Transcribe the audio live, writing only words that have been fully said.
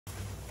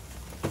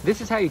This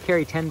is how you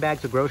carry 10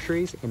 bags of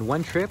groceries in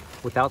one trip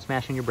without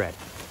smashing your bread.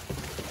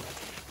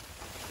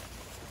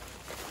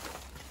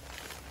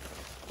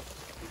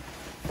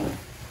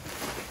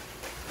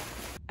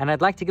 And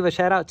I'd like to give a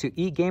shout out to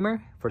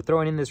eGamer for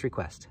throwing in this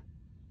request.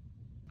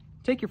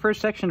 Take your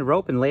first section of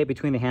rope and lay it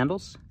between the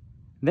handles.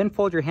 Then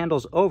fold your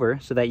handles over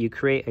so that you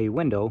create a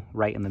window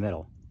right in the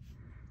middle.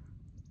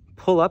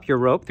 Pull up your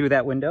rope through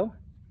that window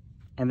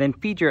and then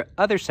feed your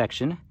other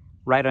section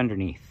right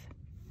underneath.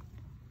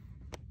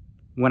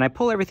 When I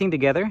pull everything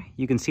together,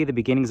 you can see the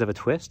beginnings of a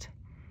twist.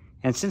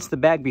 And since the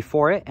bag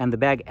before it and the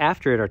bag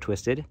after it are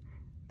twisted,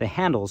 the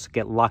handles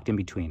get locked in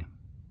between.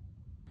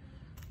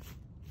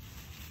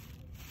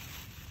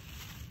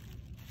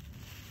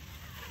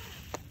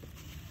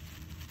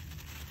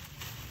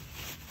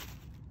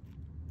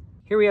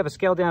 Here we have a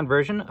scaled down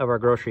version of our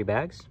grocery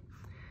bags.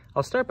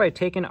 I'll start by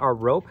taking our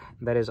rope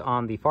that is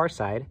on the far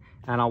side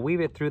and I'll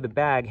weave it through the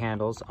bag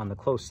handles on the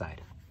close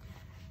side.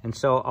 And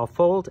so I'll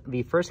fold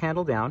the first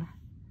handle down,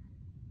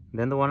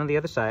 then the one on the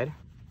other side.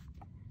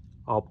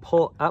 I'll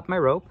pull up my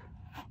rope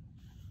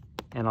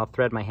and I'll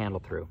thread my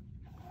handle through.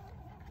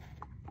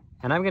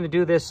 And I'm going to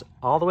do this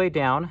all the way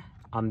down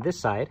on this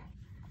side.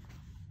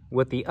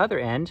 With the other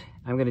end,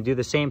 I'm going to do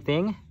the same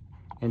thing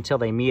until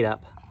they meet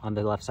up on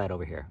the left side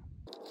over here.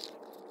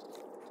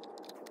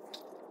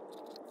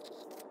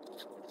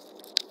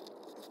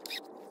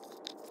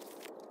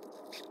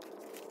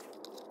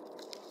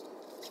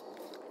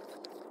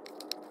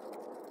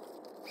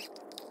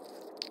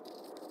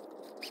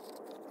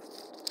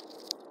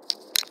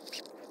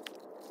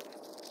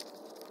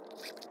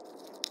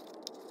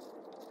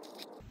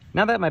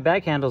 Now that my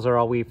bag handles are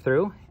all weaved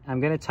through, I'm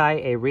going to tie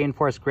a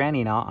reinforced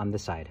granny knot on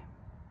this side.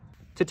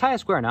 To tie a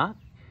square knot,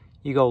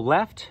 you go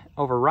left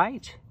over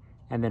right,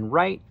 and then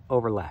right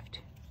over left.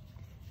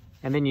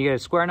 And then you get a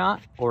square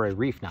knot or a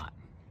reef knot.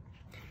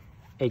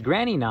 A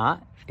granny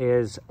knot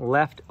is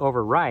left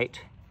over right,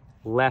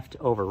 left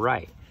over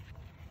right.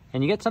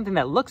 And you get something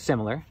that looks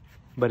similar,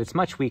 but it's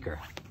much weaker.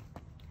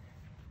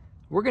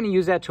 We're going to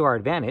use that to our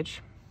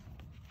advantage,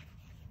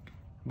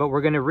 but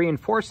we're going to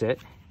reinforce it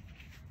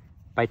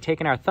by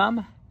taking our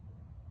thumb,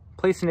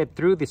 placing it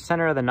through the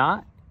center of the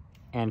knot,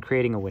 and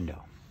creating a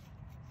window.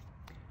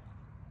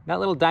 That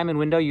little diamond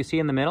window you see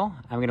in the middle,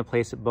 I'm going to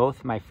place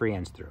both my free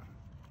ends through.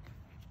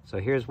 So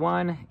here's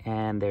one,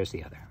 and there's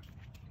the other.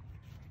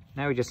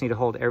 Now we just need to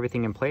hold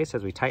everything in place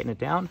as we tighten it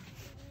down.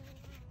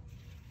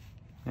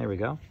 There we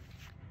go.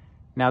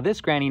 Now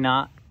this granny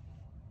knot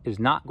is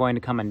not going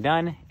to come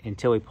undone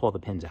until we pull the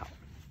pins out.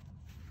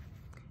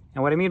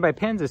 And what I mean by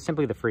pins is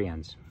simply the free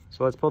ends.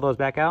 So let's pull those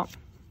back out,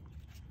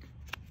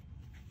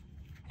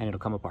 and it'll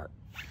come apart.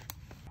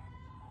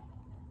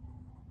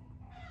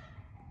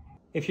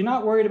 If you're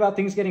not worried about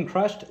things getting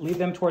crushed, leave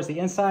them towards the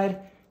inside.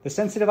 The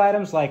sensitive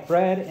items like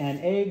bread and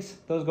eggs,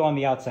 those go on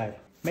the outside.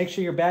 Make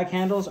sure your bag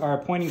handles are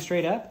pointing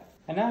straight up.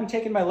 And now I'm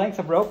taking my length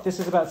of rope, this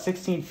is about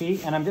 16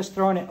 feet, and I'm just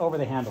throwing it over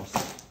the handles.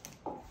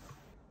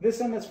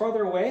 This end that's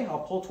farther away, I'll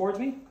pull towards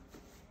me.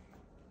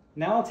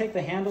 Now I'll take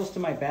the handles to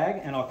my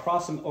bag and I'll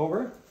cross them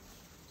over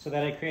so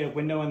that I create a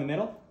window in the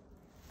middle.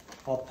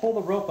 I'll pull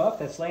the rope up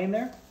that's laying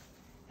there,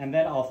 and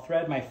then I'll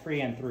thread my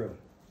free end through.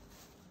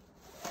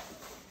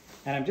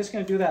 And I'm just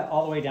going to do that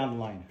all the way down the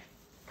line.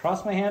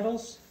 Cross my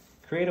handles,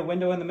 create a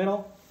window in the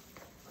middle,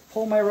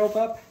 pull my rope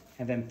up,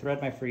 and then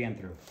thread my free end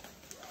through.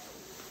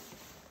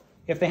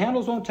 If the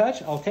handles won't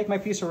touch, I'll take my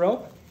piece of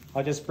rope,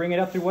 I'll just bring it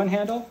up through one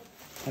handle,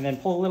 and then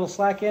pull a little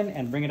slack in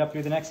and bring it up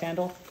through the next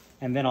handle,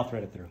 and then I'll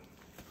thread it through.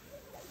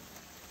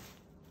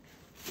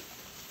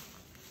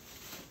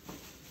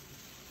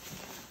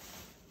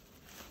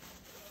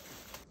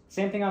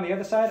 Same thing on the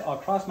other side, I'll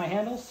cross my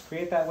handles,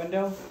 create that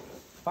window,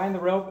 find the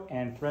rope,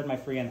 and thread my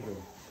free end through.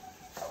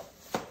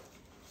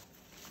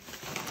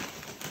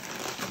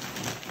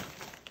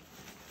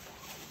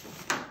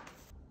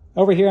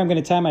 Over here I'm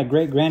going to tie my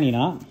great granny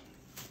knot.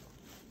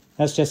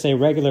 That's just a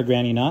regular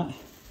granny knot.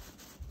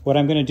 What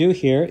I'm going to do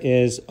here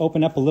is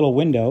open up a little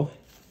window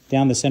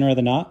down the center of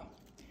the knot,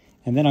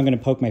 and then I'm going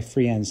to poke my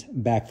free ends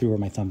back through where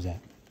my thumb's at.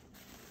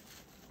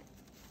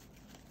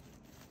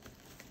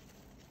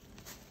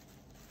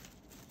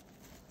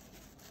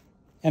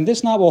 And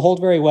this knot will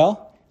hold very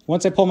well.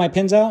 Once I pull my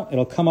pins out,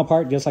 it'll come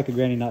apart just like a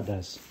granny knot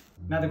does.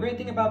 Now the great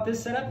thing about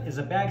this setup is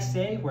the bags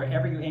stay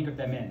wherever you anchored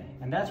them in.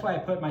 And that's why I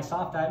put my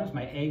soft items,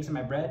 my eggs and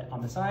my bread,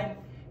 on the side,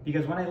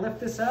 because when I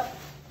lift this up,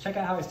 check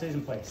out how it stays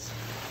in place.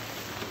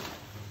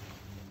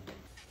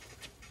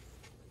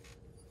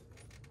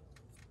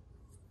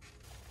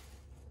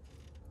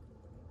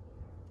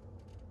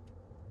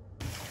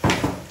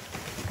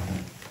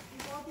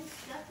 Is all this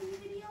stuff in the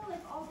video?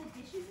 Like all the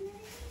dishes and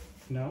everything?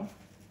 No.